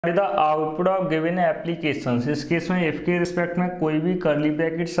The output of given application. इस case में if के रिस्पेक्ट में कोई भी कर्ली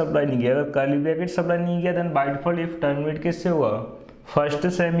ब्रैकेट सप्लाई नहीं किया। अगर कर्ली ब्रैकेट सप्लाई नहीं किया then by default if terminate किससे हुआ, फर्स्ट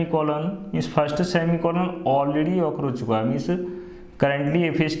सेमीकोलन। इस फर्स्ट सेमीकोलन ऑलरेडी ऑकर हो चुका है, मीन्स करंटली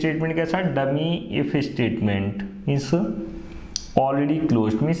इफ स्टेटमेंट कैसा, dummy if statement means already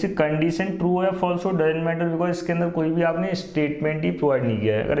closed. Means condition true है फॉल्स हो डजंट मैटर, बिकॉज इसके अंदर कोई भी आपने स्टेटमेंट ही प्रोवाइड नहीं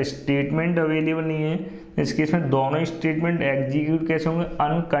किया है। अगर स्टेटमेंट अवेलेबल नहीं है इस केस में दोनों स्टेटमेंट एग्जीक्यूट कैसे होंगे,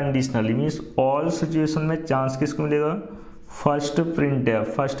 अनकंडीशनली। मीन्स ऑल सिचुएशन में चांस किसको मिलेगा, फर्स्ट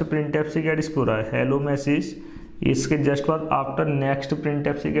प्रिंटफ। फर्स्ट प्रिंटफ से क्या डिस्प्ले हो रहा है, हेलो मैसेज। इसके जस्ट बाद आफ्टर नेक्स्ट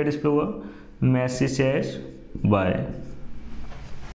प्रिंटफ से क्या डिस्प्ले होगा, मैसेज एज बाय।